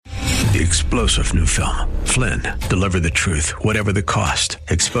The explosive new film, Flynn, deliver the truth, whatever the cost,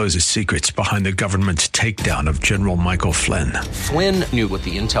 exposes secrets behind the government's takedown of General Michael Flynn. Flynn knew what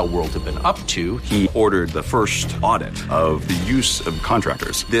the intel world had been up to. He ordered the first audit of the use of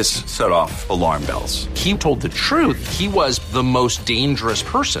contractors. This set off alarm bells. He told the truth. He was the most dangerous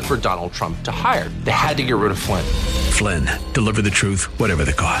person for Donald Trump to hire. They had to get rid of Flynn. Flynn, deliver the truth, whatever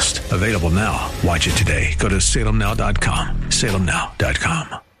the cost. Available now. Watch it today. Go to salemnow.com.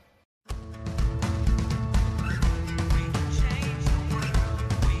 salemnow.com.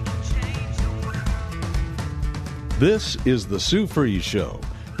 This is the Sue Fries Show,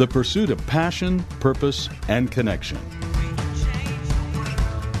 the pursuit of passion, purpose, and connection.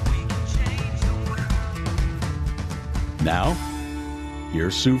 Now,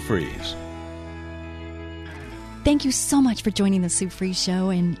 here's Sue Fries. Thank you so much for joining the Sue Fries Show.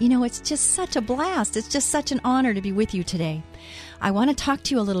 And, it's just such a blast. It's just such an honor to be with you today. I want to talk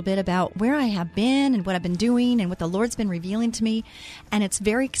to you a little bit about where I have been and what I've been doing and what the Lord's been revealing to me. And it's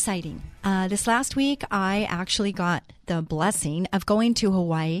very exciting. This last week, I actually got the blessing of going to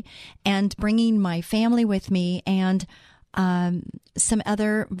Hawaii and bringing my family with me and some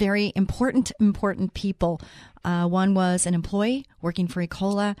other very important people. One was an employee working for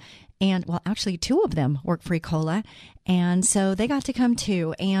Ecola. And, actually, two of them work for Ecola. And so they got to come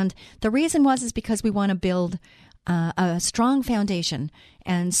too. And the reason is because we want to build a strong foundation.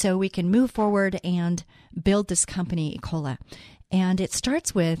 And so we can move forward and build this company, Ecola. And it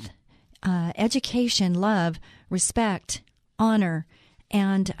starts with education, love, respect, honor,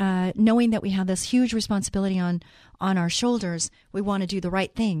 and knowing that we have this huge responsibility on our shoulders. We want to do the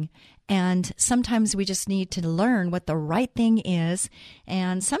right thing. And sometimes we just need to learn what the right thing is.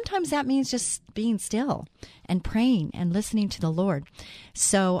 And sometimes that means just being still and praying and listening to the Lord.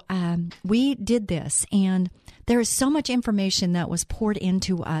 So we did this, and there is so much information that was poured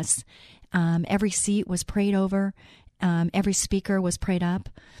into us. Every seat was prayed over. Every speaker was prayed up.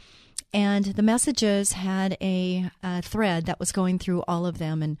 And the messages had a thread that was going through all of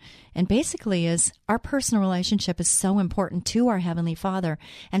them. And basically is our personal relationship is so important to our Heavenly Father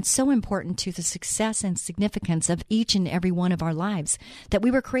and so important to the success and significance of each and every one of our lives, that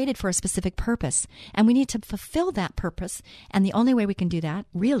we were created for a specific purpose. And we need to fulfill that purpose. And the only way we can do that,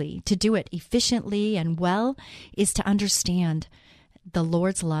 really, to do it efficiently and well, is to understand the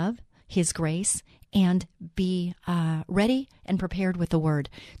Lord's love, His grace, and be ready and prepared with the Word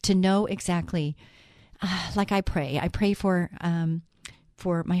to know exactly, like I pray for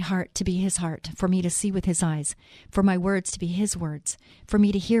my heart to be His heart, for me to see with His eyes, for my words to be His words, for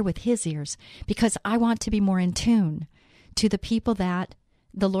me to hear with His ears, because I want to be more in tune to the people that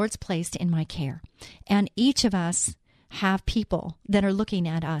the Lord's placed in my care. And each of us have people that are looking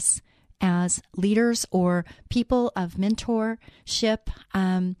at us as leaders or people of mentorship.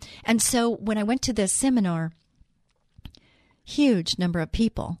 And so when I went to this seminar, huge number of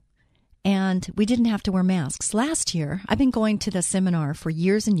people, and we didn't have to wear masks. Last year, I've been going to the seminar for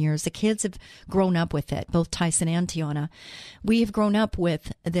years and years. The kids have grown up with it, both Tyson and Tiana. We have grown up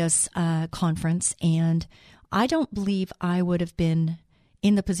with this conference, and I don't believe I would have been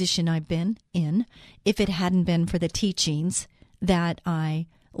in the position I've been in if it hadn't been for the teachings that I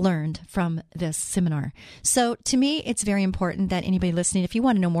learned from this seminar. So to me, it's very important that anybody listening, if you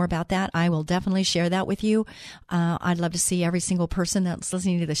want to know more about that, I will definitely share that with you. I'd love to see every single person that's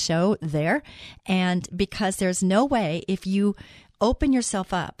listening to the show there. And because there's no way, if you open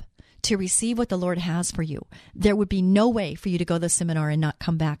yourself up to receive what the Lord has for you, there would be no way for you to go to the seminar and not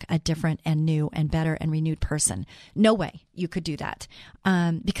come back a different and new and better and renewed person. No way you could do that,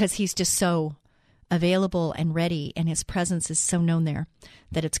 because He's just so available and ready, and His presence is so known there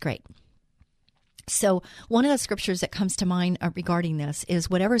that it's great. So one of the scriptures that comes to mind regarding this is,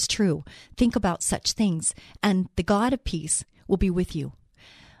 whatever is true, think about such things, and the God of peace will be with you.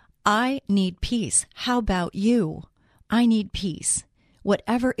 I need peace. How about you? I need peace.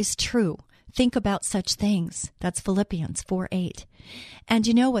 Whatever is true, think about such things. That's Philippians 4:8. And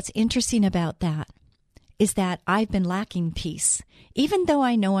you know what's interesting about that is that I've been lacking peace. Even though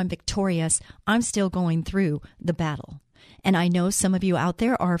I know I'm victorious, I'm still going through the battle. And I know some of you out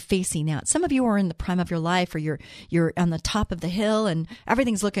there are facing that. Some of you are in the prime of your life, or you're on the top of the hill and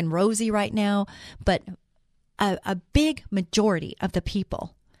everything's looking rosy right now. But a big majority of the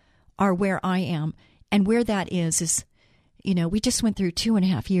people are where I am. And where that is, we just went through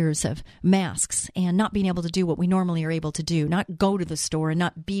 2.5 years of masks and not being able to do what we normally are able to do, not go to the store and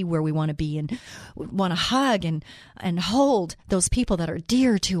not be where we want to be, and want to hug and hold those people that are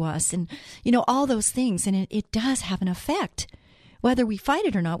dear to us, and, all those things. And it does have an effect. Whether we fight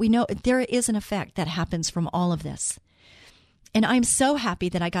it or not, we know there is an effect that happens from all of this. And I'm so happy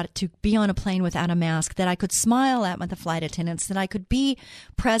that I got to be on a plane without a mask, that I could smile at the flight attendants, that I could be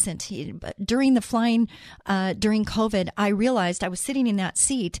present. During the flying, during COVID, I realized I was sitting in that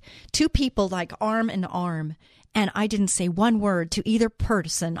seat, two people like arm in arm, and I didn't say one word to either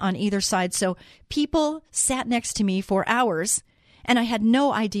person on either side. So people sat next to me for hours, and I had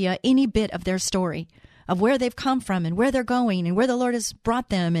no idea any bit of their story, of where they've come from and where they're going and where the Lord has brought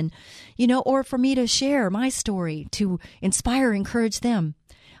them, and, or for me to share my story to inspire, encourage them.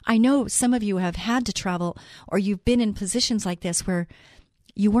 I know some of you have had to travel, or you've been in positions like this where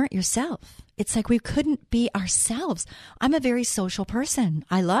you weren't yourself. It's like we couldn't be ourselves. I'm a very social person.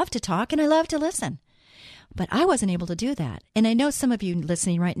 I love to talk and I love to listen, but I wasn't able to do that. And I know some of you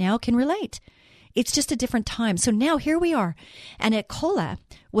listening right now can relate. It's just a different time. So now here we are. And at COLA,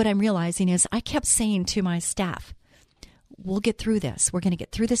 what I'm realizing is I kept saying to my staff, we'll get through this. We're going to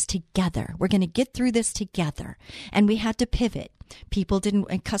get through this together. We're going to get through this together. And we had to pivot.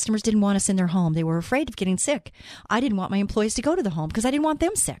 Customers didn't want us in their home. They were afraid of getting sick. I didn't want my employees to go to the home because I didn't want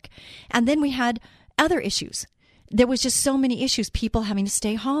them sick. And then we had other issues. There was just so many issues, people having to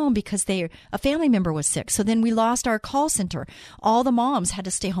stay home because a family member was sick. So then we lost our call center. All the moms had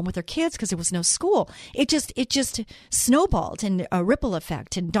to stay home with their kids because there was no school. It just snowballed, and a ripple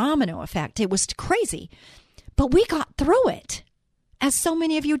effect and domino effect. It was crazy. But we got through it, as so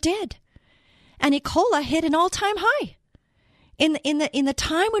many of you did. And Ecola hit an all-time high. In the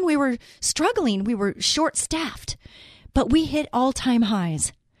time when we were struggling, we were short-staffed, but we hit all-time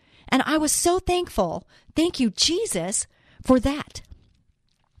highs. And I was so thankful. Thank you, Jesus, for that.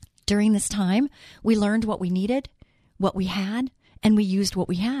 During this time, we learned what we needed, what we had, and we used what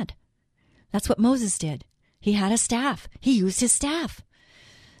we had. That's what Moses did. He had a staff. He used his staff.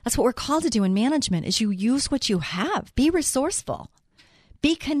 That's what we're called to do in management, is you use what you have. Be resourceful.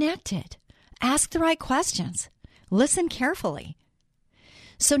 Be connected. Ask the right questions. Listen carefully.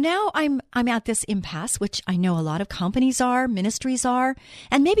 So now I'm at this impasse, which I know a lot of companies are, ministries are,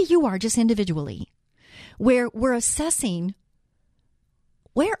 and maybe you are just individually, where we're assessing,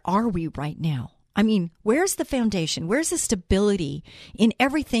 where are we right now? I mean, where's the foundation? Where's the stability in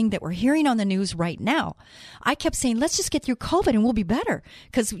everything that we're hearing on the news right now? I kept saying, let's just get through COVID and we'll be better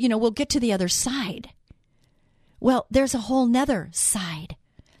because, we'll get to the other side. Well, there's a whole nother side.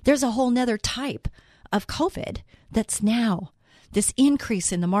 There's a whole nother type of COVID that's now this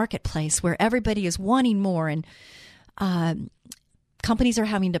increase in the marketplace where everybody is wanting more, and companies are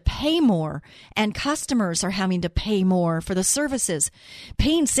having to pay more, and customers are having to pay more for the services,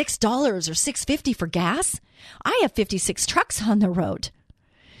 paying $6 or $6.50 for gas. I have 56 trucks on the road.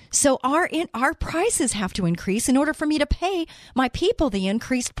 So our prices have to increase in order for me to pay my people the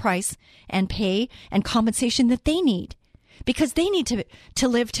increased price and pay and compensation that they need, because they need to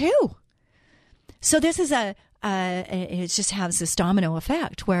live too. So this is it just has this domino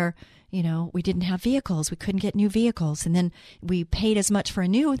effect where, we didn't have vehicles. We couldn't get new vehicles. And then we paid as much for a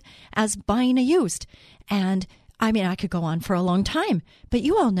new as buying a used. And I mean, I could go on for a long time, but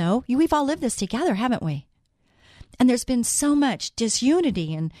you all know, we've all lived this together, haven't we? And there's been so much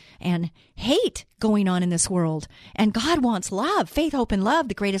disunity and hate going on in this world. And God wants love, faith, hope, and love.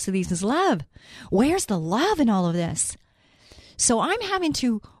 The greatest of these is love. Where's the love in all of this? So I'm having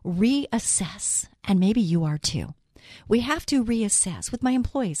to reassess, and maybe you are too. We have to reassess. With my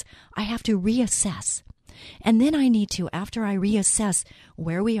employees, I have to reassess. And then I need to, after I reassess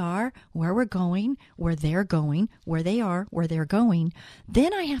where we are, where we're going, where they're going, where they are, where they're going,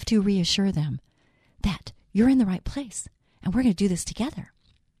 then I have to reassure them that you're in the right place and we're going to do this together.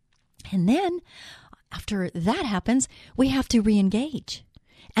 And then after that happens, we have to re-engage.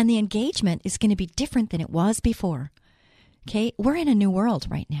 And the engagement is going to be different than it was before. Okay, we're in a new world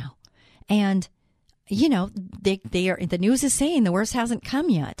right now. And, the news is saying the worst hasn't come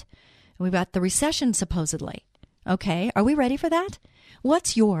yet. We've got the recession, supposedly. Okay, are we ready for that?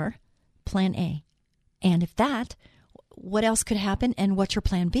 What's your plan A? And if that, what else could happen? And what's your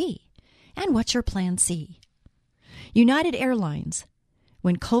plan B? And what's your plan C? United Airlines,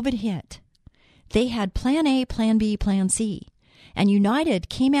 when COVID hit, they had plan A, plan B, plan C. And United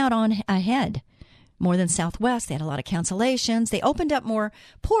came out on ahead more than Southwest. They had a lot of cancellations. They opened up more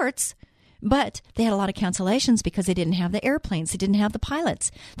ports, but they had a lot of cancellations because they didn't have the airplanes. They didn't have the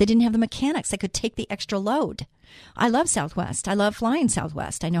pilots. They didn't have the mechanics that could take the extra load. I love Southwest. I love flying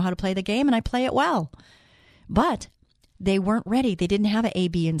Southwest. I know how to play the game, and I play it well. But they weren't ready. They didn't have an A,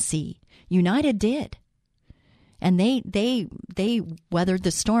 B, and C. United did. And they weathered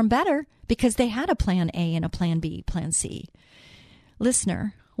the storm better because they had a plan A and a plan B, plan C.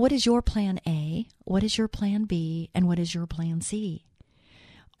 Listener, what is your plan A? What is your plan B? And what is your plan C?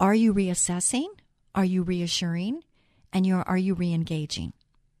 Are you reassessing? Are you reassuring? And are you re-engaging?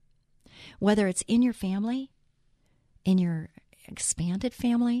 Whether it's in your family, in your expanded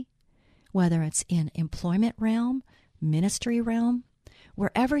family, whether it's in employment realm, ministry realm,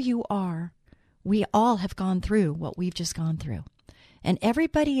 wherever you are, we all have gone through what we've just gone through. And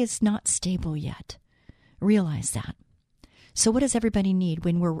everybody is not stable yet. Realize that. So what does everybody need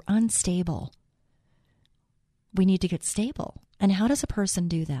when we're unstable? We need to get stable. And how does a person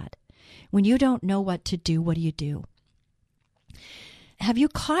do that? When you don't know what to do, what do you do? Have you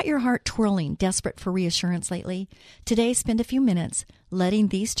caught your heart twirling, desperate for reassurance lately? Today, spend a few minutes letting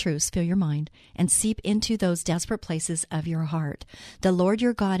these truths fill your mind and seep into those desperate places of your heart. The Lord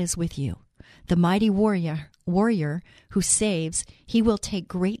your God is with you. The mighty warrior who saves, he will take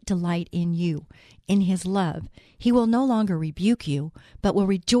great delight in you, in his love. He will no longer rebuke you, but will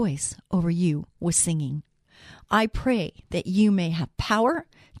rejoice over you with singing. I pray that you may have power,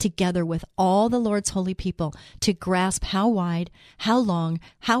 together with all the Lord's holy people, to grasp how wide, how long,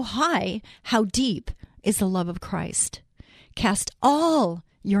 how high, how deep is the love of Christ. Cast all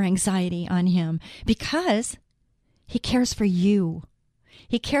your anxiety on him because he cares for you.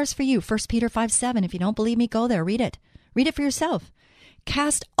 He cares for you. 1 Peter 5:7. If you don't believe me, go there. Read it. Read it for yourself.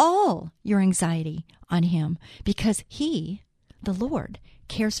 Cast all your anxiety on him because he, the Lord,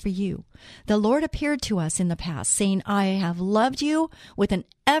 cares for you. The Lord appeared to us in the past, saying, I have loved you with an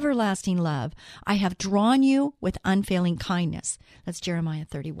everlasting love. I have drawn you with unfailing kindness. That's Jeremiah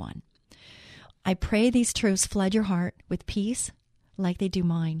 31. I pray these truths flood your heart with peace like they do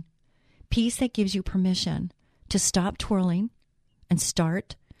mine. Peace that gives you permission to stop twirling and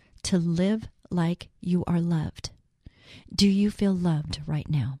start to live like you are loved. Do you feel loved right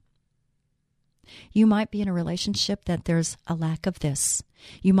now? You might be in a relationship that there's a lack of this.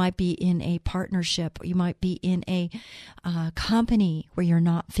 You might be in a partnership. You might be in a company where you're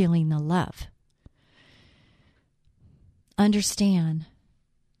not feeling the love. Understand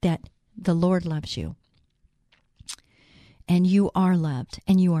that the Lord loves you. And you are loved.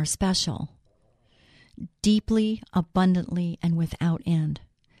 And you are special. Deeply, abundantly, and without end.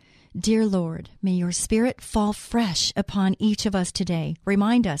 Dear Lord, may your Spirit fall fresh upon each of us today.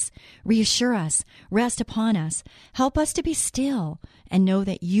 Remind us, reassure us, rest upon us. Help us to be still and know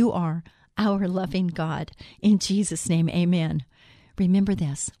that you are our loving God. In Jesus' name, amen. Remember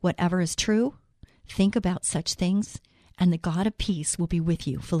this, whatever is true, think about such things, and the God of peace will be with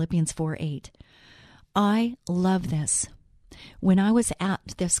you. Philippians 4:8. I love this. When I was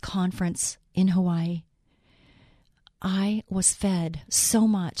at this conference in Hawaii, I was fed so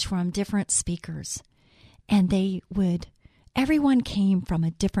much from different speakers, and everyone came from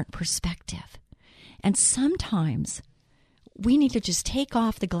a different perspective. And sometimes we need to just take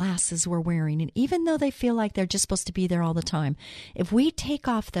off the glasses we're wearing, and even though they feel like they're just supposed to be there all the time, if we take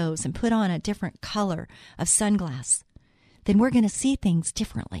off those and put on a different color of sunglass, then we're going to see things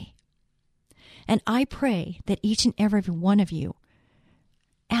differently. And I pray that each and every one of you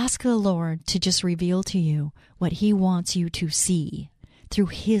ask the Lord to just reveal to you what he wants you to see through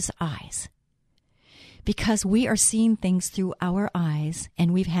his eyes. Because we are seeing things through our eyes,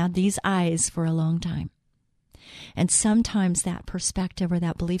 and we've had these eyes for a long time. And sometimes that perspective or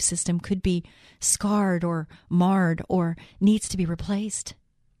that belief system could be scarred or marred or needs to be replaced.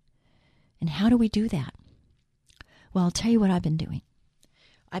 And how do we do that? Well, I'll tell you what I've been doing.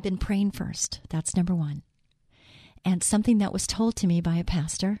 I've been praying first. That's number one. And something that was told to me by a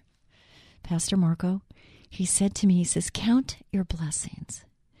pastor, Pastor Marco, he said to me, he says, count your blessings.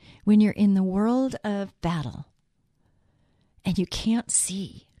 When you're in the world of battle and you can't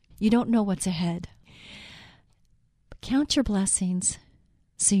see, you don't know what's ahead, count your blessings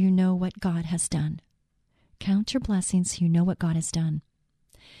so you know what God has done. Count your blessings so you know what God has done.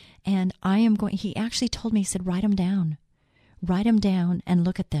 And he actually told me, he said, write them down. Write them down and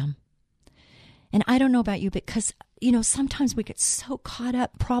look at them. And I don't know about you, because, sometimes we get so caught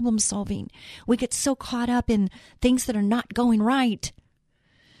up problem solving. We get so caught up in things that are not going right.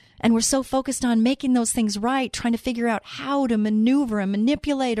 And we're so focused on making those things right, trying to figure out how to maneuver and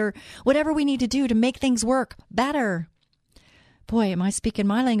manipulate or whatever we need to do to make things work better. Boy, am I speaking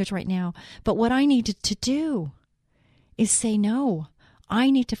my language right now. But what I need to do is say no. I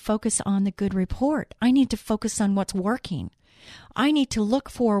need to focus on the good report. I need to focus on what's working. I need to look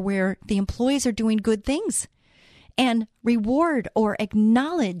for where the employees are doing good things and reward or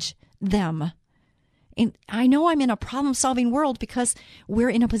acknowledge them. And I know I'm in a problem-solving world because we're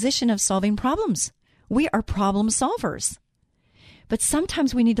in a position of solving problems. We are problem solvers. But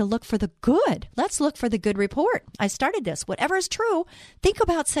sometimes we need to look for the good. Let's look for the good report. I started this. Whatever is true, think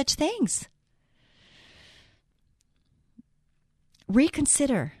about such things.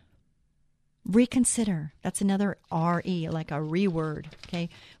 Reconsider Reconsider. That's another R-E, like a re-word, okay?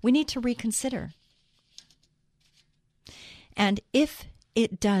 We need to reconsider. And if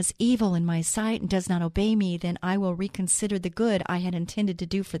it does evil in my sight and does not obey me, then I will reconsider the good I had intended to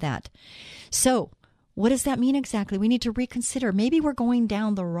do for that. So, what does that mean exactly? We need to reconsider. Maybe we're going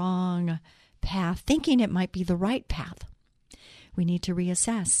down the wrong path, thinking it might be the right path. We need to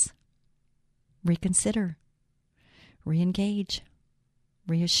reassess, reconsider, re-engage,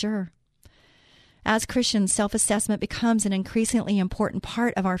 reassure. As Christians, self-assessment becomes an increasingly important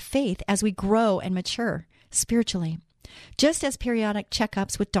part of our faith as we grow and mature spiritually. Just as periodic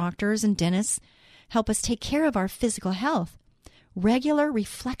checkups with doctors and dentists help us take care of our physical health, regular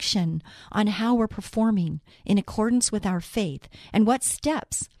reflection on how we're performing in accordance with our faith and what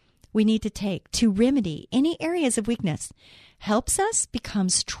steps we need to take to remedy any areas of weakness helps us become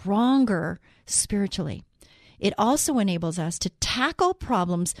stronger spiritually. It also enables us to tackle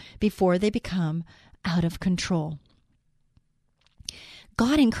problems before they become out of control.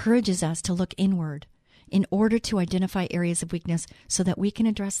 God encourages us to look inward in order to identify areas of weakness so that we can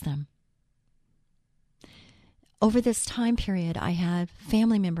address them. Over this time period, I had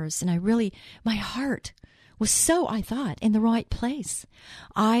family members, and my heart was so, I thought, in the right place.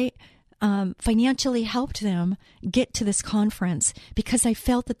 I financially helped them get to this conference because I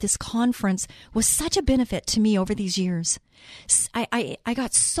felt that this conference was such a benefit to me over these years. I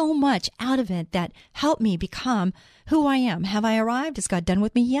got so much out of it that helped me become who I am. Have I arrived? Is God done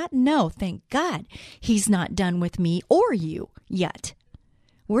with me yet? No, thank God He's not done with me or you yet.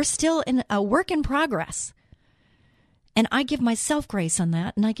 We're still in a work in progress. And I give myself grace on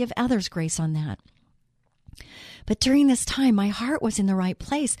that, and I give others grace on that. But during this time, my heart was in the right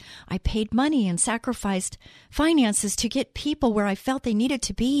place. I paid money and sacrificed finances to get people where I felt they needed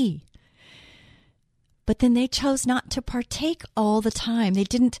to be. But then they chose not to partake all the time. They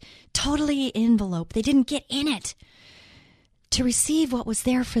didn't totally envelope. They didn't get in it to receive what was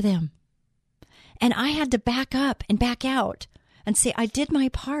there for them. And I had to back up and back out and say, I did my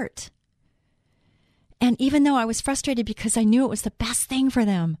part. And even though I was frustrated because I knew it was the best thing for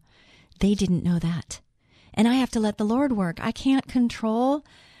them, they didn't know that. And I have to let the Lord work. I can't control.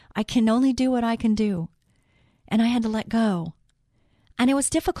 I can only do what I can do. And I had to let go. And it was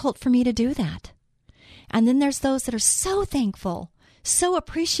difficult for me to do that. And then there's those that are so thankful, so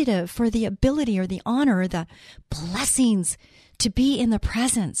appreciative for the ability or the honor or the blessings to be in the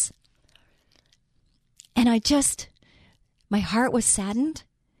presence. And my heart was saddened,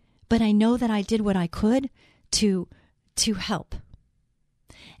 but I know that I did what I could to help.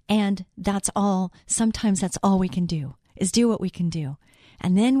 And that's all, sometimes that's all we can do, is do what we can do.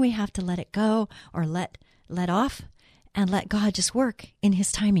 And then we have to let it go or let off and let God just work in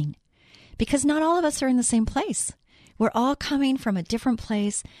His timing. Because not all of us are in the same place. We're all coming from a different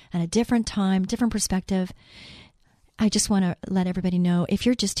place and a different time, different perspective. I just want to let everybody know, if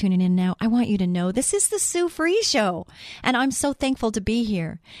you're just tuning in now, I want you to know this is the Sue Fries Show. And I'm so thankful to be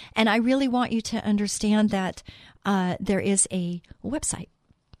here. And I really want you to understand that there is a website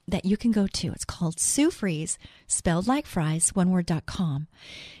that you can go to. It's called Sue Fries, spelled like fries, oneword.com.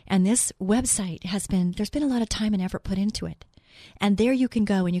 And this website there's been a lot of time and effort put into it. And there you can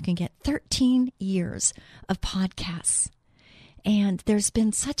go and you can get 13 years of podcasts. And there's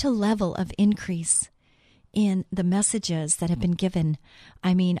been such a level of increase in the messages that have been given.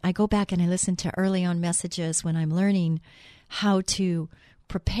 I mean, I go back and I listen to early on messages when I'm learning how to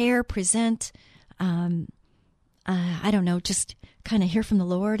prepare, present, just kind of hear from the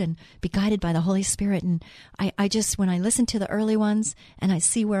Lord and be guided by the Holy Spirit. And I just, when I listen to the early ones and I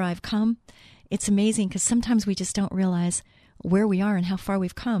see where I've come, it's amazing because sometimes we just don't realize where we are and how far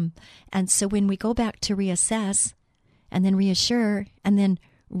we've come. And so when we go back to reassess and then reassure and then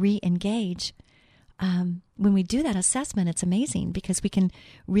re-engage, when we do that assessment, it's amazing because we can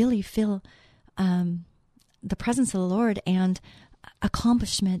really feel the presence of the Lord and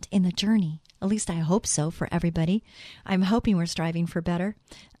accomplishment in the journey. At least I hope so for everybody. I'm hoping we're striving for better.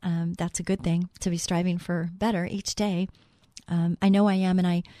 That's a good thing, to be striving for better each day. I know I am, and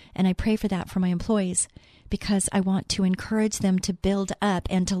I pray for that for my employees because I want to encourage them to build up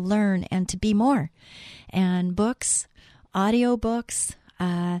and to learn and to be more. And books, audio books,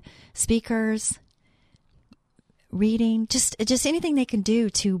 speakers, reading, just anything they can do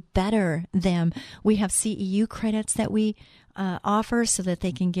to better them. We have CEU credits that we offer so that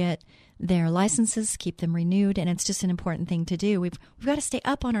they can get their licenses, keep them renewed, and it's just an important thing to do. We've got to stay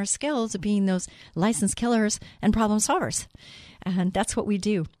up on our skills of being those licensed killers and problem solvers, and that's what we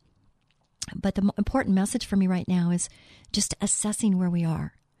do. But the important message for me right now is just assessing where we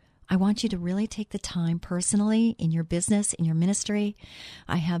are. I want you to really take the time personally in your business, in your ministry.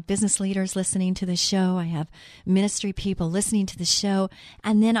 I have business leaders listening to the show. I have ministry people listening to the show.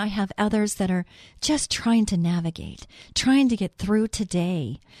 And then I have others that are just trying to navigate, trying to get through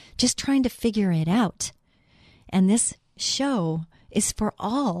today, just trying to figure it out. And this show is for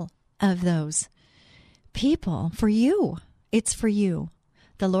all of those people, for you. It's for you.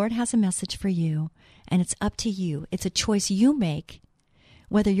 The Lord has a message for you, and it's up to you. It's a choice you make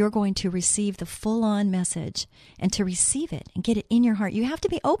whether you're going to receive the full-on message and to receive it and get it in your heart. You have to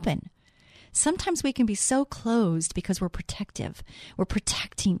be open. Sometimes we can be so closed because we're protective. We're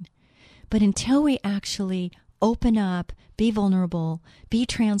protecting. But until we actually open up, be vulnerable, be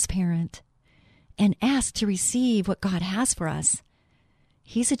transparent, and ask to receive what God has for us,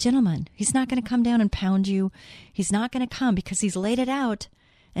 He's a gentleman. He's not going to come down and pound you. He's not going to come because He's laid it out,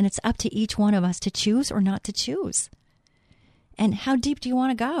 and it's up to each one of us to choose or not to choose. And how deep do you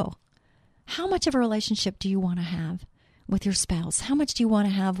want to go? How much of a relationship do you want to have with your spouse? How much do you want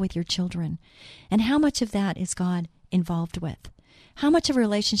to have with your children? And how much of that is God involved with? How much of a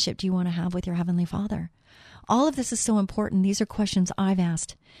relationship do you want to have with your Heavenly Father? All of this is so important. These are questions I've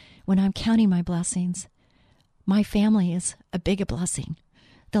asked when I'm counting my blessings. My family is a big blessing.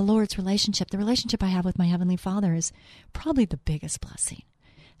 The Lord's relationship, the relationship I have with my Heavenly Father, is probably the biggest blessing.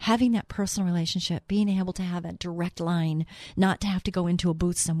 Having that personal relationship, being able to have a direct line, not to have to go into a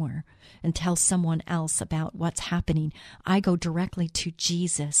booth somewhere and tell someone else about what's happening. I go directly to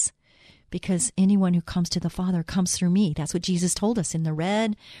Jesus because anyone who comes to the Father comes through me. That's what Jesus told us in the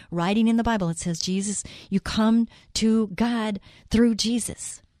red writing in the Bible. It says, Jesus, you come to God through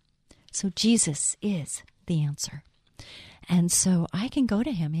Jesus. So Jesus is the answer. And so I can go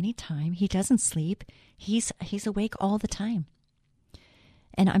to Him anytime. He doesn't sleep. He's awake all the time.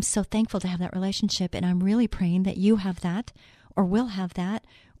 And I'm so thankful to have that relationship, and I'm really praying that you have that, or will have that,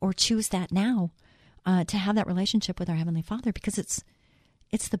 or choose that now, to have that relationship with our Heavenly Father, because it's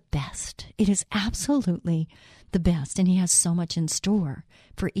the best. It is absolutely the best, and He has so much in store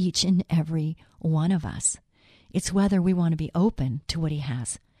for each and every one of us. It's whether we want to be open to what He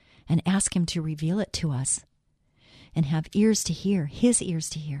has and ask Him to reveal it to us, and have ears to hear, His ears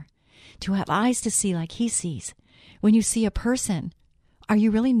to hear, to have eyes to see like He sees. When you see a person, are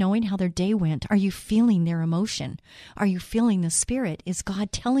you really knowing how their day went? Are you feeling their emotion? Are you feeling the Spirit? Is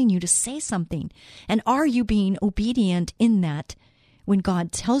God telling you to say something? And are you being obedient in that when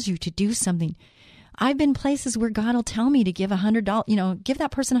God tells you to do something? I've been places where God will tell me to give $100, give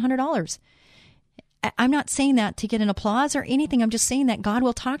that person $100. I'm not saying that to get an applause or anything. I'm just saying that God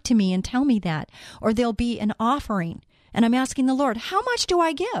will talk to me and tell me that. Or there'll be an offering. And I'm asking the Lord, how much do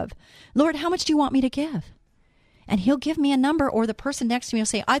I give? Lord, how much do you want me to give? And He'll give me a number, or the person next to me will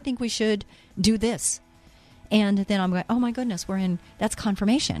say, I think we should do this. And then I'm going, oh my goodness, that's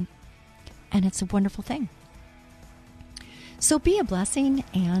confirmation. And it's a wonderful thing. So be a blessing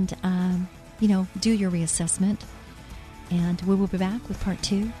and, do your reassessment. And we will be back with part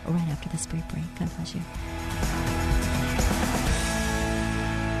 2 right after this brief break. God bless you.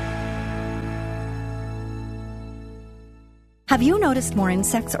 Have you noticed more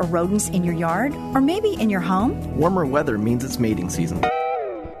insects or rodents in your yard, or maybe in your home? Warmer weather means it's mating season.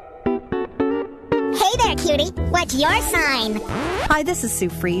 Hey there, cutie. What's your sign? Hi, this is Sue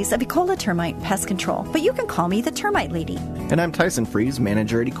Fries of Ecola Termite Pest Control, but you can call me the Termite Lady. And I'm Tyson Fries,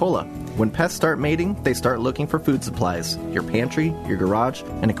 manager at Ecola. When pests start mating, they start looking for food supplies. Your pantry, your garage,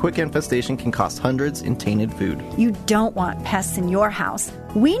 and a quick infestation can cost hundreds in tainted food. You don't want pests in your house.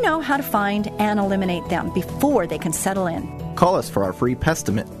 We know how to find and eliminate them before they can settle in. Call us for our free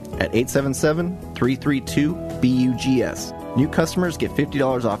pestimate at 877-332-BUGS. New customers get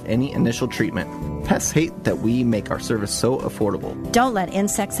 $50 off any initial treatment. Pests hate that we make our service so affordable. Don't let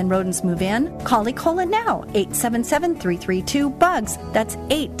insects and rodents move in. Call Ecola now, 877-332-BUGS. That's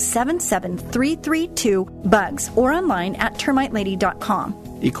 877-332-BUGS, or online at termitelady.com.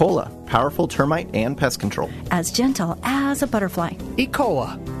 Ecola, powerful termite and pest control. As gentle as a butterfly.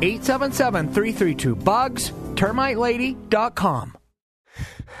 Ecola, 877-332-BUGS, termitelady.com.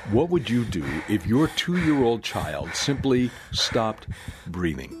 What would you do if your 2-year-old child simply stopped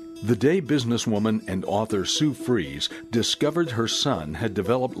breathing? The day businesswoman and author Sue Fries discovered her son had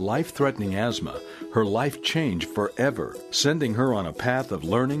developed life-threatening asthma, her life changed forever, sending her on a path of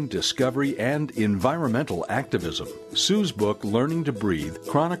learning, discovery, and environmental activism. Sue's book, Learning to Breathe,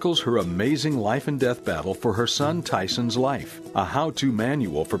 chronicles her amazing life and death battle for her son Tyson's life, a how-to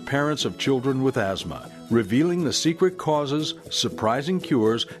manual for parents of children with asthma. revealing the secret causes, surprising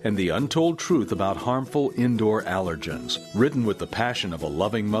cures, and the untold truth about harmful indoor allergens. Written with the passion of a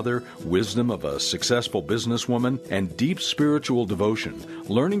loving mother, wisdom of a successful businesswoman, and deep spiritual devotion,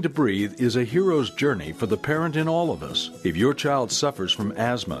 Learning to Breathe is a hero's journey for the parent in all of us. If your child suffers from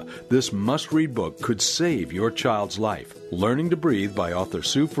asthma, this must-read book could save your child's life. Learning to Breathe by author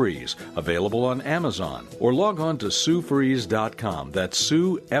Sue Fries, available on Amazon, or log on to SueFries.com. That's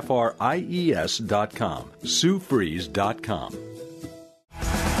Sue, Fries.com. SueFries.com.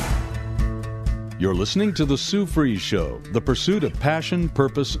 You're listening to The Sue Fries Show, the pursuit of passion,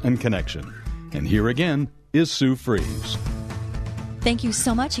 purpose, and connection. And here again is Sue Fries. Thank you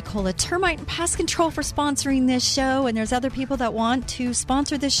so much, Ecola Termite and Pest Control, for sponsoring this show. And there's other people that want to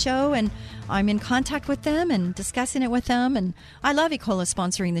sponsor this show, and I'm in contact with them and discussing it with them. And I love Ecola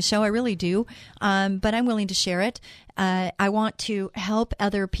sponsoring the show. I really do. But I'm willing to share it. I want to help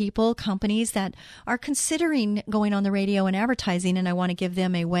other people, companies that are considering going on the radio and advertising, and I want to give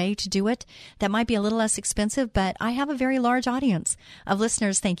them a way to do it that might be a little less expensive, but I have a very large audience of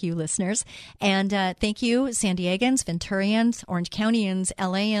listeners. Thank you, listeners. And thank you, San Diegans, Venturians, Orange Countyans,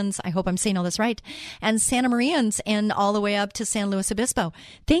 LAans, I hope I'm saying all this right, and Santa Marians, and all the way up to San Luis Obispo.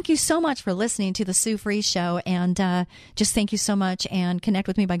 Thank you so much for listening to the Sue Fries Show, and just thank you so much, and connect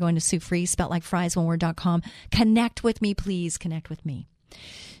with me by going to Sue Fries, spelled like fries, one word.com. Connect with me, please connect with me.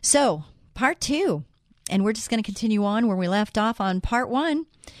 So, part 2, and we're just going to continue on where we left off on part 1.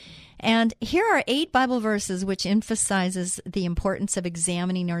 And here are 8 Bible verses which emphasizes the importance of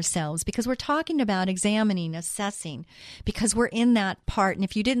examining ourselves, because we're talking about examining, assessing, because we're in that part. And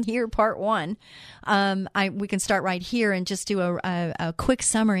if you didn't hear part 1, we can start right here and just do a quick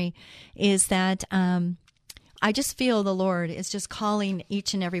summary, is that I just feel the Lord is just calling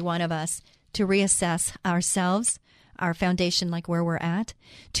each and every one of us to reassess ourselves, our foundation, like where we're at,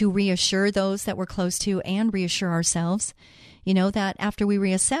 to reassure those that we're close to and reassure ourselves, you know, that after we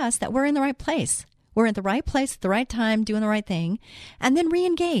reassess that we're in the right place. We're at the right place at the right time, doing the right thing, and then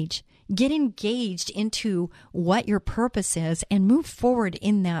re-engage. Get engaged into what your purpose is and move forward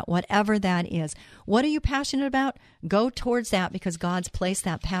in that, whatever that is. What are you passionate about? Go towards that, because God's placed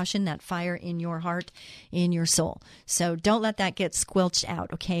that passion, that fire in your heart, in your soul. So don't let that get squelched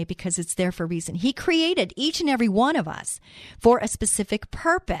out, okay? Because it's there for a reason. He created each and every one of us for a specific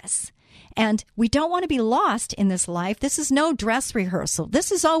purpose. And we don't want to be lost in this life. This is no dress rehearsal. This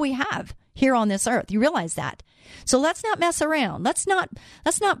is all we have here on this earth. You realize that. So let's not mess around. Let's not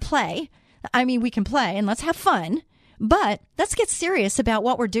play. I mean, we can play and let's have fun, but let's get serious about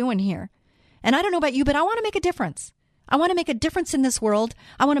what we're doing here. And I don't know about you, but I want to make a difference. I want to make a difference in this world.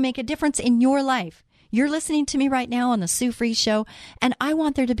 I want to make a difference in your life. You're listening to me right now on the Sue Fries Show, and I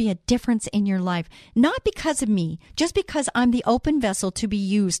want there to be a difference in your life, not because of me, just because I'm the open vessel to be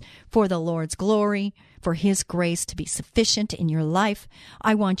used for the Lord's glory, for His grace to be sufficient in your life.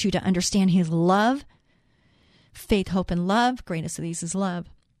 I want you to understand His love, faith, hope, and love. Greatest of these is love.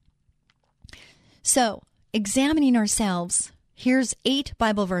 So, examining ourselves. Here's 8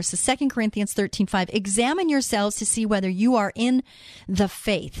 Bible verses. 2 Corinthians 13:5. Examine yourselves to see whether you are in the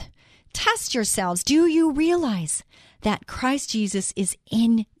faith. Test yourselves. Do you realize that Christ Jesus is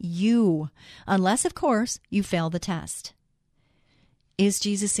in you? Unless, of course, you fail the test. Is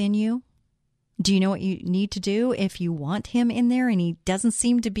Jesus in you? Do you know what you need to do if you want Him in there and He doesn't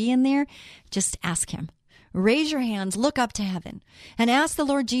seem to be in there? Just ask Him. Raise your hands, look up to heaven, and ask the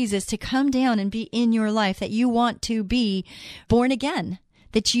Lord Jesus to come down and be in your life, that you want to be born again,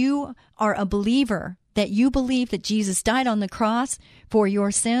 that you are a believer, that you believe that Jesus died on the cross for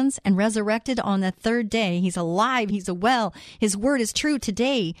your sins and resurrected on the 3rd day. He's alive. He's well. His word is true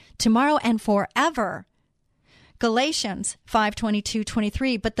today, tomorrow, and forever. Galatians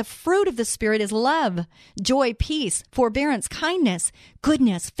 5:22-23. But the fruit of the Spirit is love, joy, peace, forbearance, kindness,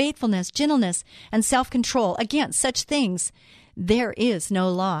 goodness, faithfulness, gentleness, and self-control. Against such things there is no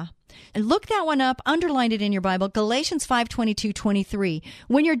law. And look that one up, underline it in your Bible, Galatians 5:22-23.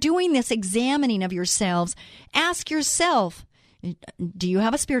 When you're doing this examining of yourselves, ask yourself, do you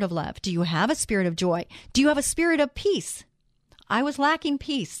have a spirit of love? Do you have a spirit of joy? Do you have a spirit of peace? I was lacking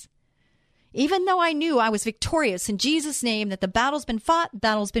peace. Even though I knew I was victorious in Jesus' name, that the battle's been fought,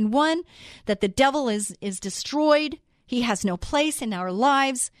 battle's been won, that the devil is destroyed, he has no place in our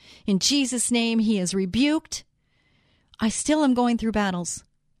lives. In Jesus' name, he is rebuked. I still am going through battles.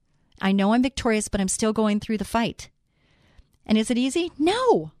 I know I'm victorious, but I'm still going through the fight. And is it easy?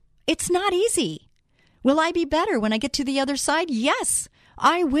 No, it's not easy. Will I be better when I get to the other side? Yes,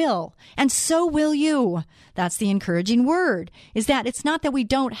 I will. And so will you. That's the encouraging word, is that it's not that we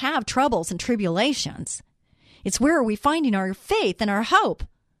don't have troubles and tribulations. It's where are we finding our faith and our hope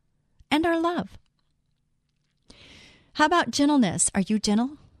and our love. How about gentleness? Are you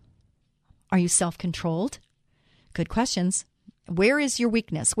gentle? Are you self-controlled? Good questions. Where is your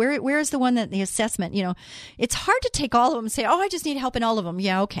weakness? Where is the one that the assessment, it's hard to take all of them and say, I just need help in all of them.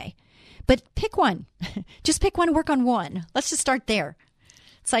 Yeah, okay. But pick one. Just pick one, work on one. Let's just start there.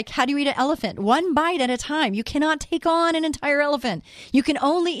 It's like, how do you eat an elephant? One bite at a time. You cannot take on an entire elephant. You can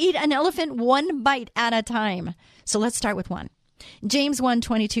only eat an elephant one bite at a time. So let's start with one. James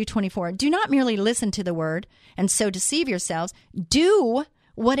 1:22-24. Do not merely listen to the word and so deceive yourselves. Do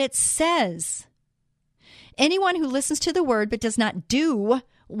what it says. Anyone who listens to the word but does not do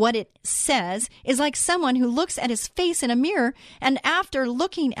what it says is like someone who looks at his face in a mirror and after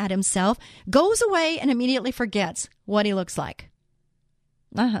looking at himself goes away and immediately forgets what he looks like.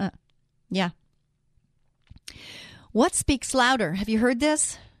 Yeah. What speaks louder? Have you heard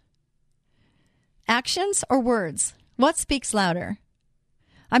this? Actions or words? What speaks louder?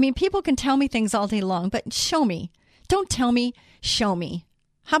 I mean, people can tell me things all day long, but show me. Don't tell me, show me.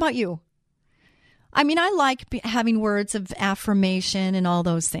 How about you? I mean, I like having words of affirmation and all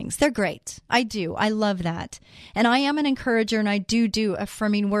those things. They're great. I do. I love that. And I am an encourager, and I do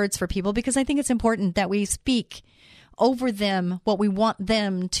affirming words for people because I think it's important that we speak over them what we want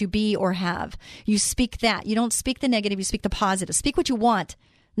them to be or have. You speak that. You don't speak the negative. You speak the positive. Speak what you want,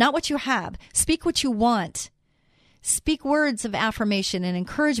 not what you have. Speak what you want. Speak words of affirmation and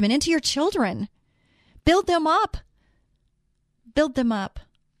encouragement into your children. Build them up. Build them up.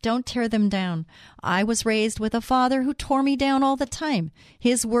 Don't tear them down. I was raised with a father who tore me down all the time.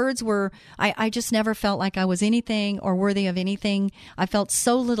 His words were, I just never felt like I was anything or worthy of anything. I felt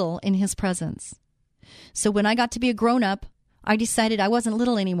so little in his presence. So when I got to be a grown-up, I decided I wasn't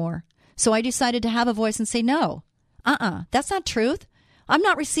little anymore. So I decided to have a voice and say, no, that's not truth. I'm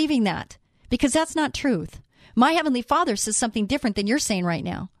not receiving that because that's not truth. My Heavenly Father says something different than you're saying right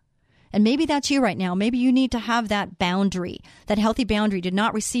now. And maybe that's you right now. Maybe you need to have that boundary, that healthy boundary to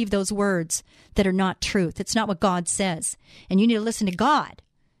not receive those words that are not truth. It's not what God says. And you need to listen to God.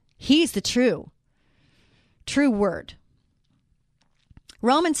 He's the true word.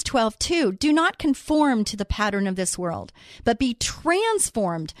 Romans 12:2, do not conform to the pattern of this world, but be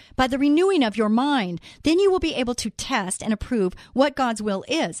transformed by the renewing of your mind. Then you will be able to test and approve what God's will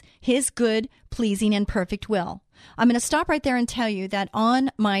is, his good, pleasing, and perfect will. I'm going to stop right there and tell you that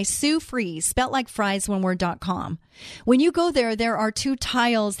on my Sue Fries, spelt like fries, one word.com, when you go there, there are two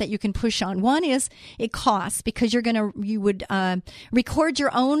tiles that you can push on. One is it costs because you would record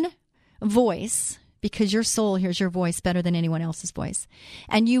your own voice because your soul hears your voice better than anyone else's voice.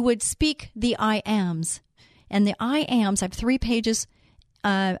 And you would speak the I ams. And the I ams, I have 3 pages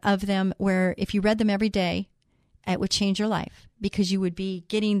of them where if you read them every day, it would change your life because you would be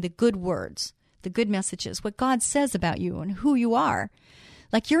getting the good words, the good messages, what God says about you and who you are.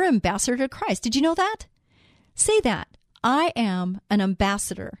 Like you're an ambassador to Christ. Did you know that? Say that. I am an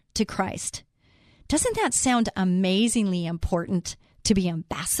ambassador to Christ. Doesn't that sound amazingly important to be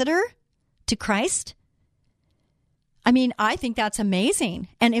ambassador to Christ? I mean, I think that's amazing.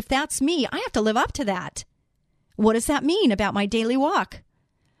 And if that's me, I have to live up to that. What does that mean about my daily walk?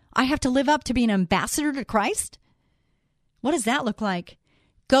 I have to live up to being an ambassador to Christ? What does that look like?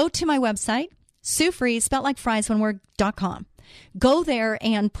 Go to my website, Sue Fries, spelt like fries, one word.com. Go there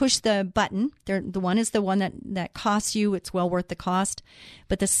and push the button. The one is the one that costs you. It's well worth the cost.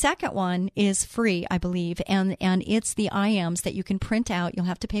 But the second one is free, I believe, and it's the IAMs that you can print out. You'll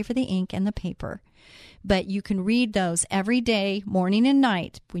have to pay for the ink and the paper. But you can read those every day, morning and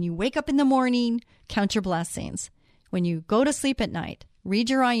night. When you wake up in the morning, count your blessings. When you go to sleep at night, read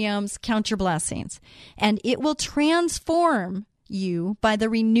your IAMs, count your blessings. And it will transform you by the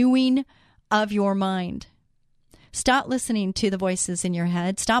renewing of your mind. Stop listening to the voices in your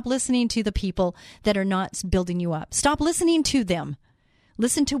head. Stop listening to the people that are not building you up. Stop listening to them.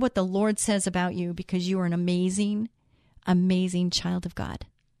 Listen to what the Lord says about you because you are an amazing, amazing child of God.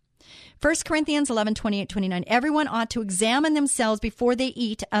 1 Corinthians 11:28-29. Everyone ought to examine themselves before they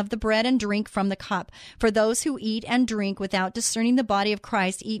eat of the bread and drink from the cup. For those who eat and drink without discerning the body of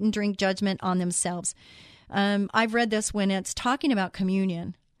Christ eat and drink judgment on themselves. I've read this when it's talking about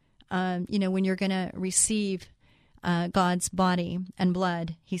communion. When you're going to receive God's body and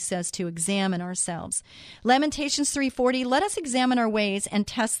blood, he says to examine ourselves. Lamentations 3:40, let us examine our ways and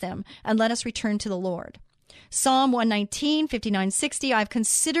test them, and let us return to the Lord. Psalm 119, 59-60, I've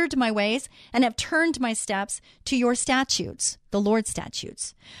considered my ways and have turned my steps to your statutes, the Lord's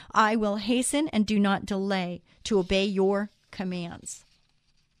statutes. I will hasten and do not delay to obey your commands.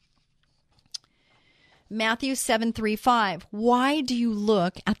 Matthew 7:3-5. Why do you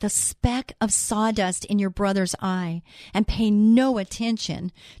look at the speck of sawdust in your brother's eye and pay no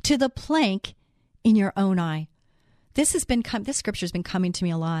attention to the plank in your own eye? this scripture has been coming to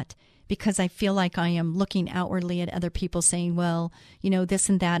me a lot because I feel like I am looking outwardly at other people saying, well, this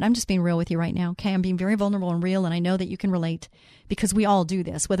and that. I'm just being real with you right now, okay? I'm being very vulnerable and real, and I know that you can relate because we all do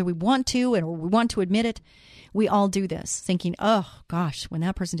this, whether we want to or we want to admit it. We all do this, thinking, oh, gosh, when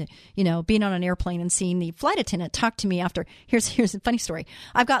that person did, being on an airplane and seeing the flight attendant talk to me after. Here's a funny story.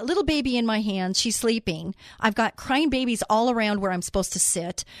 I've got little baby in my hand. She's sleeping. I've got crying babies all around where I'm supposed to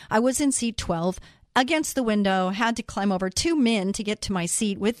sit. I was in seat 12 against the window, had to climb over 2 men to get to my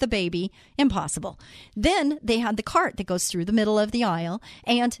seat with the baby. Impossible. Then they had the cart that goes through the middle of the aisle,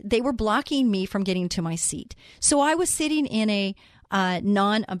 and they were blocking me from getting to my seat. So I was sitting in a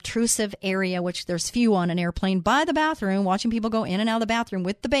non-obtrusive area, which there's few on an airplane, by the bathroom, watching people go in and out of the bathroom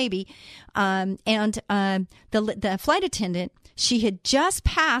with the baby. The flight attendant, she had just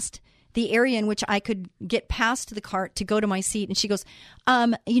passed the area in which I could get past the cart to go to my seat. And she goes,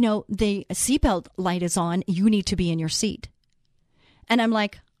 the seatbelt light is on. You need to be in your seat. And I'm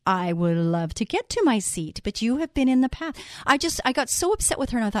like, I would love to get to my seat, but you have been in the path. I got so upset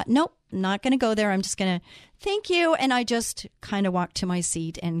with her, and I thought, nope, not going to go there. I'm just going to thank you. And I just kind of walked to my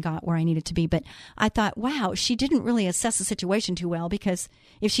seat and got where I needed to be. But I thought, wow, she didn't really assess the situation too well, because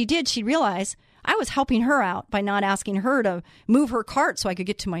if she did, she'd realize I was helping her out by not asking her to move her cart so I could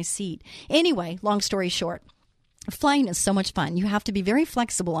get to my seat. Anyway, long story short, flying is so much fun. You have to be very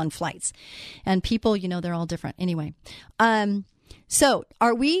flexible on flights. And people, they're all different. Anyway, so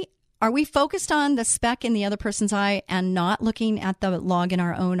are we focused on the speck in the other person's eye and not looking at the log in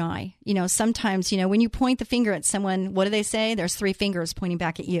our own eye? Sometimes, when you point the finger at someone, what do they say? There's 3 fingers pointing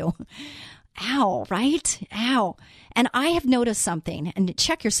back at you. Ow, right? Ow. And I have noticed something, and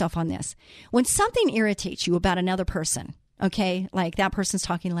check yourself on this. When something irritates you about another person, okay, like that person's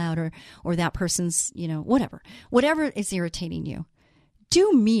talking louder or that person's, whatever is irritating you,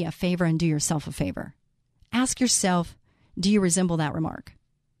 do me a favor and do yourself a favor. Ask yourself, do you resemble that remark?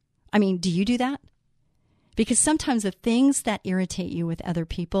 I mean, do you do that? Because sometimes the things that irritate you with other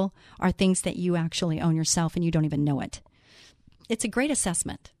people are things that you actually own yourself and you don't even know it. It's a great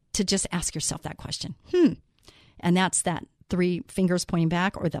assessment to just ask yourself that question. And that's that 3 fingers pointing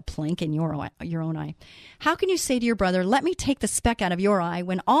back or the plank in your own eye. How can you say to your brother, let me take the speck out of your eye,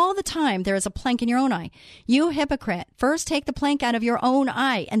 when all the time there is a plank in your own eye? You hypocrite, first take the plank out of your own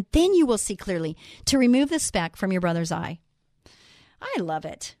eye, and then you will see clearly to remove the speck from your brother's eye. I love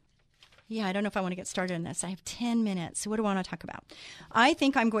it. Yeah, I don't know if I want to get started on this. I have 10 minutes. So what do I want to talk about? I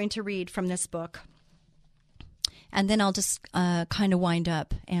think I'm going to read from this book, and then I'll just kind of wind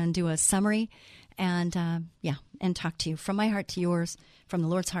up and do a summary and talk to you from my heart to yours, from the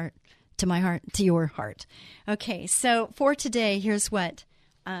Lord's heart to my heart to your heart. Okay, so for today, here's what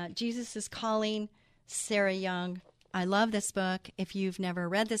Jesus is Calling Sarah Young. I love this book. If you've never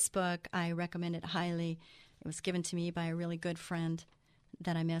read this book, I recommend it highly. It was given to me by a really good friend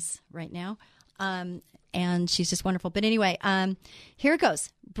that I miss right now. And she's just wonderful. But anyway, here it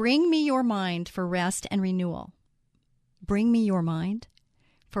goes. Bring me your mind for rest and renewal. Bring me your mind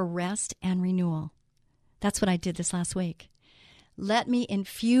for rest and renewal. That's what I did this last week. Let me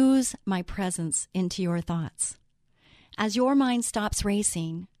infuse my presence into your thoughts. As your mind stops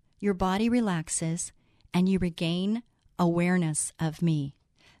racing, your body relaxes, and you regain awareness of me.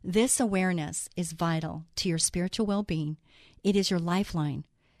 This awareness is vital to your spiritual well-being. It is your lifeline,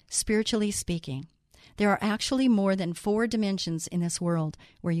 spiritually speaking. There are actually more than 4 dimensions in this world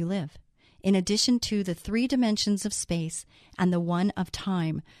where you live. In addition to the 3 dimensions of space and the 1 of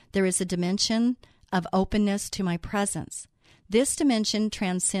time, there is a dimension of openness to my presence. This dimension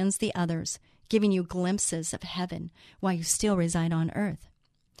transcends the others, giving you glimpses of heaven while you still reside on earth.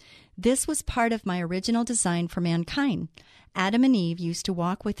 This was part of my original design for mankind. Adam and Eve used to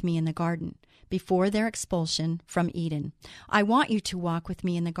walk with me in the garden before their expulsion from Eden. I want you to walk with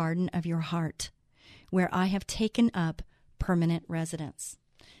me in the garden of your heart, where I have taken up permanent residence.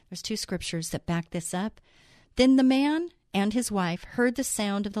 There's 2 scriptures that back this up. Then the man and his wife heard the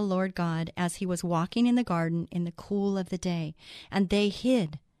sound of the Lord God as he was walking in the garden in the cool of the day, and they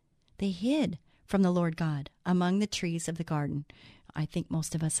hid from the Lord God among the trees of the garden. I think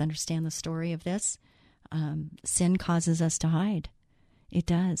most of us understand the story of this. Sin causes us to hide. It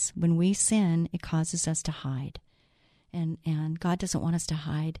does. When we sin, it causes us to hide. And God doesn't want us to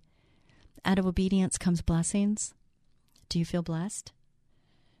hide. Out of obedience comes blessings. Do you feel blessed?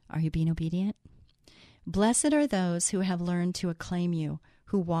 Are you being obedient? Blessed are those who have learned to acclaim you,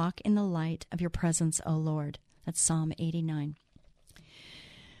 who walk in the light of your presence, O Lord. That's Psalm 89.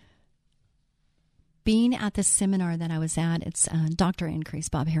 Being at the seminar that I was at, it's Dr. Increase,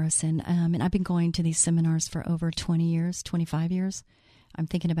 Bob Harrison, and I've been going to these seminars for over 20 years, 25 years. I'm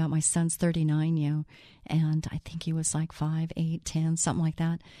thinking about my son's 39, and I think he was like 5, 8, 10, something like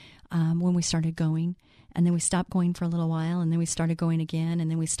that, when we started going. And then we stopped going for a little while, and then we started going again,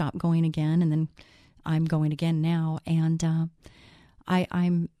 and then we stopped going again, and then I'm going again now. And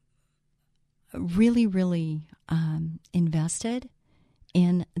I'm really, really invested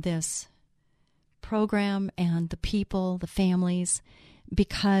in this program and the people, the families,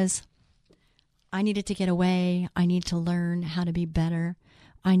 because I needed to get away. I need to learn how to be better.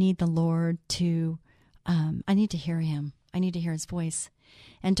 I need the Lord to, I need to hear Him. I need to hear His voice.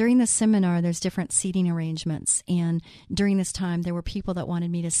 And during the seminar, there's different seating arrangements. And during this time, there were people that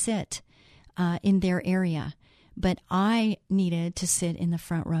wanted me to sit in their area. But I needed to sit in the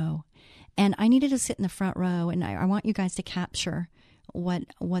front row. And I needed to sit in the front row. And I want you guys to capture what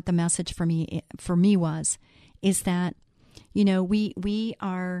the message for me was, is that, we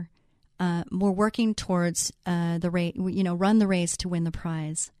are, we're working towards the race, run the race to win the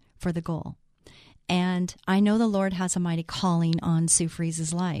prize for the goal. And I know the Lord has a mighty calling on Sue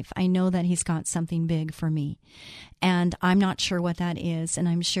Freese's life. I know that He's got something big for me. And I'm not sure what that is. And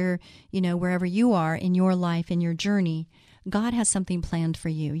I'm sure, wherever you are in your life, in your journey, God has something planned for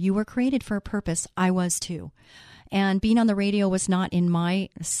you. You were created for a purpose. I was too. And being on the radio was not in my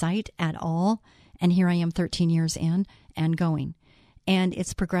sight at all. And here I am 13 years in and going. And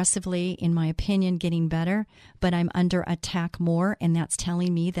it's progressively, in my opinion, getting better. But I'm under attack more. And that's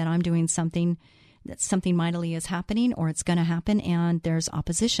telling me that I'm doing something, that something mightily is happening, or it's going to happen, and there's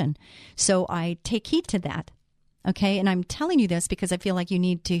opposition. So I take heed to that, okay? And I'm telling you this because I feel like you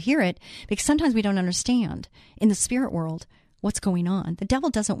need to hear it, because sometimes we don't understand in the spirit world what's going on. The devil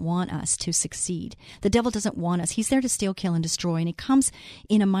doesn't want us to succeed. The devil doesn't want us. He's there to steal, kill, and destroy, and it comes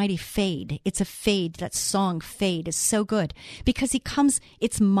in a mighty fade. It's a fade. That song, Fade, is so good because he comes,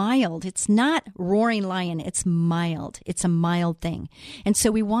 it's mild. It's not roaring lion. It's mild. It's a mild thing. And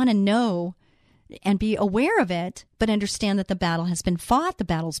so we want to know and be aware of it, but understand that the battle has been fought, the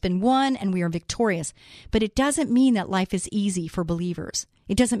battle's been won, and we are victorious. But it doesn't mean that life is easy for believers.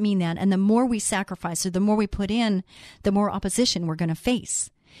 It doesn't mean that. And the more we sacrifice, or the more we put in, the more opposition we're going to face.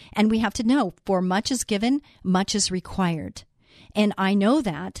 And we have to know, for much is given, much is required. And I know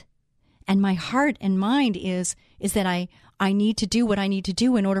that, and my heart and mind is that I need to do what I need to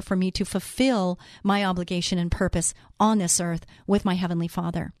do in order for me to fulfill my obligation and purpose on this earth with my Heavenly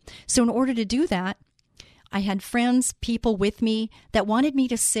Father. So in order to do that, I had friends, people with me that wanted me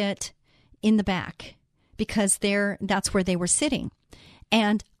to sit in the back because that's where they were sitting.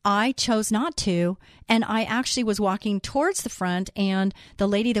 And I chose not to, and I actually was walking towards the front, and the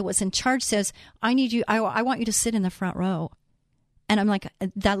lady that was in charge says, I want you to sit in the front row. And I'm like,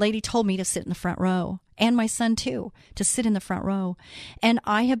 that lady told me to sit in the front row, and my son too, to sit in the front row. And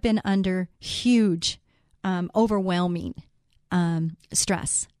I have been under huge, overwhelming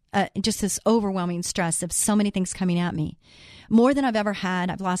stress, just this overwhelming stress of so many things coming at me, more than I've ever had.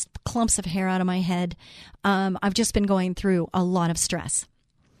 I've lost clumps of hair out of my head. I've just been going through a lot of stress.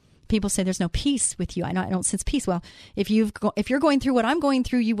 People say there's no peace with you. I don't sense peace. Well, if you're going through what I'm going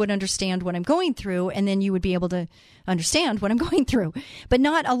through, you would understand what I'm going through, and then you would be able to understand what I'm going through. But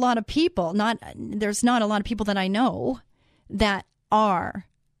not a lot of people. There's not a lot of people that I know that are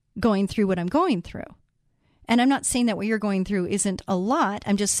going through what I'm going through. And I'm not saying that what you're going through isn't a lot.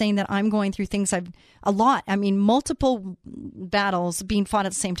 I'm just saying that I'm going through things a lot. I mean, multiple battles being fought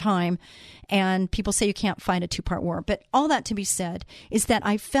at the same time. And people say you can't fight a two-part war. But all that to be said is that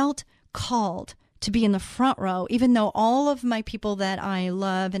I felt called to be in the front row, even though all of my people that I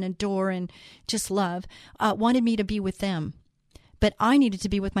love and adore and just love wanted me to be with them. But I needed to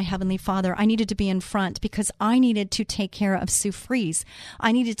be with my Heavenly Father. I needed to be in front because I needed to take care of Sue Freese.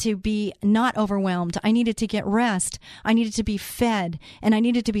 I needed to be not overwhelmed. I needed to get rest. I needed to be fed. And I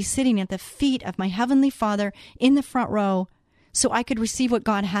needed to be sitting at the feet of my Heavenly Father in the front row so I could receive what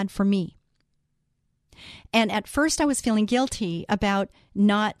God had for me. And at first I was feeling guilty about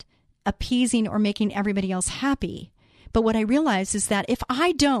not appeasing or making everybody else happy. But what I realized is that if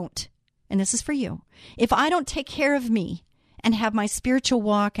I don't, and this is for you, if I don't take care of me, and have my spiritual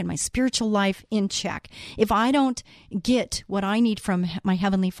walk and my spiritual life in check, if I don't get what I need from my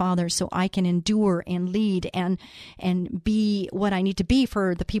Heavenly Father so I can endure and lead and be what I need to be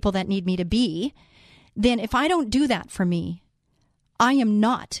for the people that need me to be, then if I don't do that for me, I am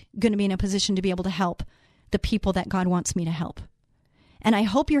not going to be in a position to be able to help the people that God wants me to help. And I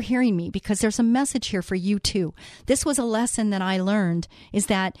hope you're hearing me because there's a message here for you too. This was a lesson that I learned, is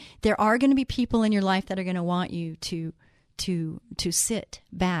that there are going to be people in your life that are going to want you to sit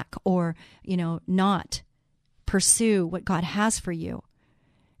back or, not pursue what God has for you.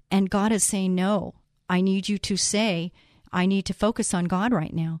 And God is saying, no, I need you to say, I need to focus on God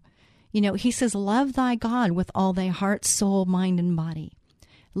right now. He says, love thy God with all thy heart, soul, mind, and body.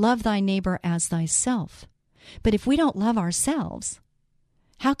 Love thy neighbor as thyself. But if we don't love ourselves,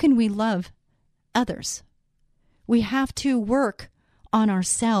 how can we love others? We have to work on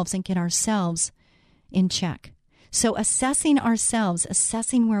ourselves and get ourselves in check. So assessing ourselves,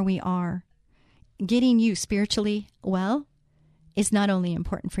 assessing where we are, getting you spiritually well is not only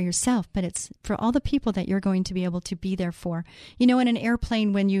important for yourself, but it's for all the people that you're going to be able to be there for. In an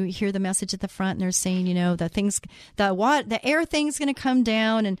airplane, when you hear the message at the front and they're saying, the air thing's going to come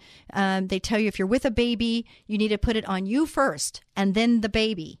down, and they tell you if you're with a baby, you need to put it on you first and then the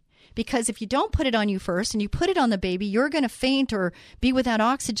baby. Because if you don't put it on you first and you put it on the baby, you're going to faint or be without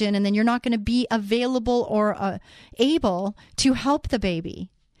oxygen, and then you're not going to be available or able to help the baby.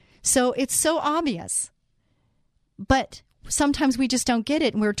 So it's so obvious. But sometimes we just don't get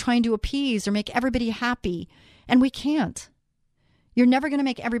it, and we're trying to appease or make everybody happy, and we can't. You're never going to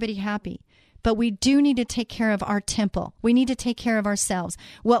make everybody happy. But we do need to take care of our temple. We need to take care of ourselves,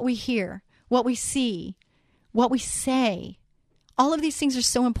 what we hear, what we see, what we say. All of these things are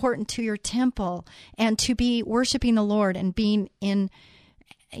so important to your temple and to be worshiping the Lord and being in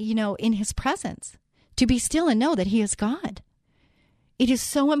his presence, to be still and know that he is God. It is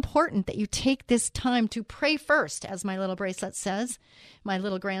so important that you take this time to pray first, as my little bracelet says. My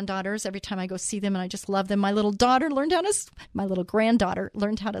little granddaughters, every time I go see them, and I just love them. My little granddaughter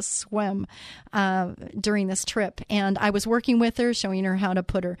learned how to swim during this trip, and I was working with her, showing her how to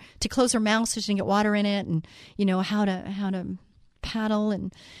close her mouth so she didn't get water in it, and how to paddle,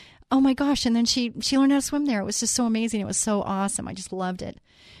 and oh my gosh, and then she learned how to swim there. It was just so amazing. It was so awesome. I just loved it.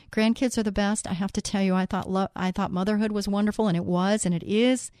 Grandkids are the best. I have to tell you, I thought motherhood was wonderful, and it was, and it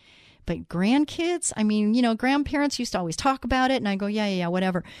is. But grandkids, grandparents used to always talk about it, and I go, yeah,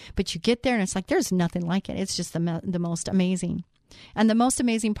 whatever. But you get there, and it's like there's nothing like it. It's just the most amazing. And the most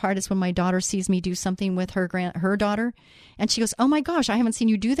amazing part is when my daughter sees me do something with her daughter, and she goes, oh my gosh, I haven't seen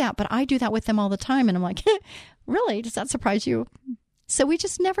you do that, but I do that with them all the time. And I'm like, really? Does that surprise you? So we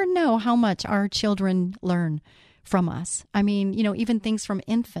just never know how much our children learn from us. Even things from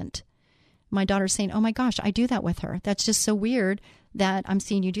infant. My daughter's saying, oh my gosh, I do that with her. That's just so weird that I'm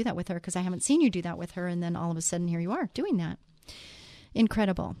seeing you do that with her, because I haven't seen you do that with her. And then all of a sudden, here you are doing that.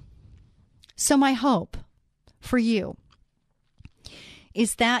 Incredible. So my hope for you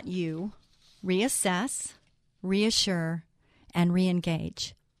is that you reassess, reassure, and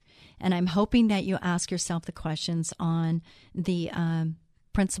reengage. And I'm hoping that you ask yourself the questions on the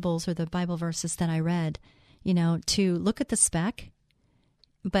principles or the Bible verses that I read, to look at the speck,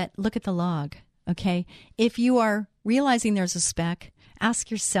 but look at the log, okay? If you are realizing there's a speck,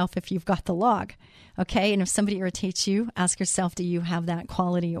 ask yourself if you've got the log, okay? And if somebody irritates you, ask yourself, do you have that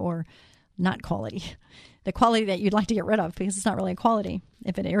quality or not quality? The quality that you'd like to get rid of, because it's not really a quality.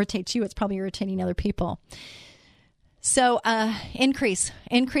 If it irritates you, it's probably irritating other people. So increase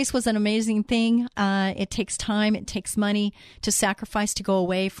was an amazing thing. It takes time. It takes money to sacrifice to go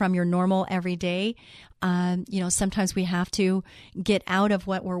away from your normal everyday. Sometimes we have to get out of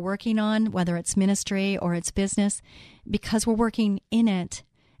what we're working on, whether it's ministry or it's business, because we're working in it.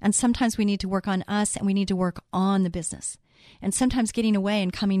 And sometimes we need to work on us, and we need to work on the business. And sometimes getting away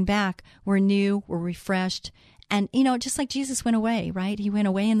and coming back, we're new, we're refreshed. And, just like Jesus went away, right? He went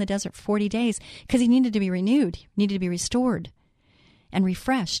away in the desert for 40 days because he needed to be renewed, he needed to be restored and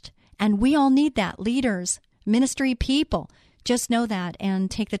refreshed. And we all need that. Leaders, ministry people, just know that and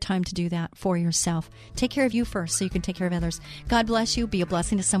take the time to do that for yourself. Take care of you first so you can take care of others. God bless you. Be a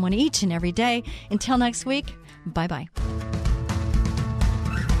blessing to someone each and every day. Until next week, bye-bye.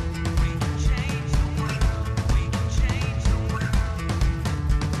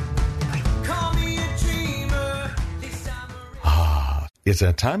 It's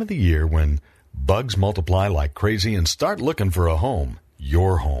that time of the year when bugs multiply like crazy and start looking for a home,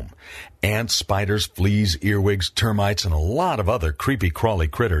 your home. Ants, spiders, fleas, earwigs, termites, and a lot of other creepy crawly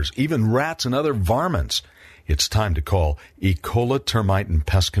critters, even rats and other varmints. It's time to call Ecola Termite and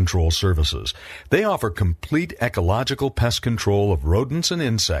Pest Control Services. They offer complete ecological pest control of rodents and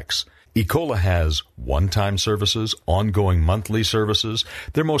insects. Ecola has one-time services, ongoing monthly services,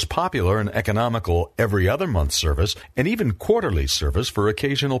 their most popular and economical every other month service, and even quarterly service for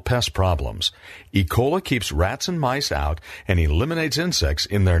occasional pest problems. Ecola keeps rats and mice out and eliminates insects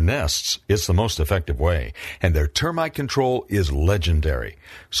in their nests. It's the most effective way, and their termite control is legendary.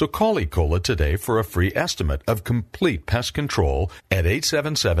 So call Ecola today for a free estimate of complete pest control at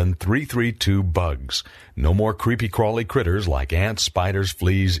 877-332-BUGS. No more creepy crawly critters like ants, spiders,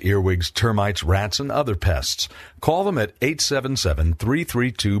 fleas, earwigs, eggs, termites, rats, and other pests. Call them at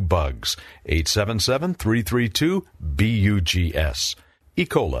 877-332-BUGS. 877-332-BUGS.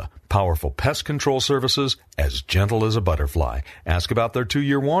 Ecola, powerful pest control services as gentle as a butterfly. Ask about their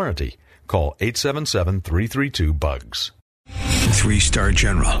 2-year warranty. Call 877-332-BUGS. 3-star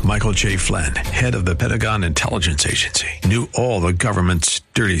General Michael J. Flynn, head of the Pentagon Intelligence Agency, knew all the government's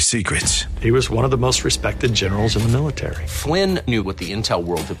dirty secrets. He was one of the most respected generals in the military. Flynn knew what the intel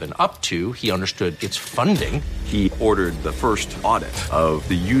world had been up to. He understood its funding. He ordered the first audit of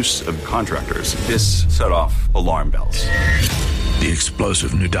the use of contractors. This set off alarm bells. The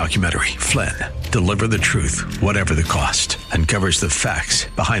explosive new documentary, Flynn, Deliver the Truth, Whatever the Cost, uncovers the facts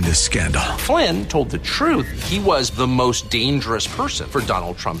behind this scandal. Flynn told the truth. He was the most dangerous person for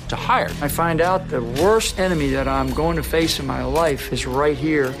Donald Trump to hire. I find out the worst enemy that I'm going to face in my life is right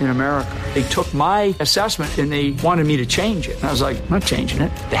here in America. They took my assessment and they wanted me to change it. And I was like, I'm not changing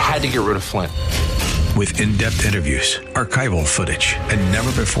it. They had to get rid of Flynn. With in-depth interviews, archival footage, and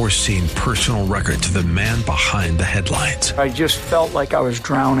never-before-seen personal records of the man behind the headlines. I just felt like I was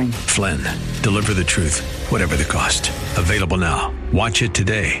drowning. Flynn, Deliver the Truth, Whatever the Cost. Available now. Watch it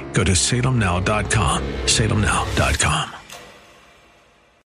today. Go to salemnow.com. salemnow.com.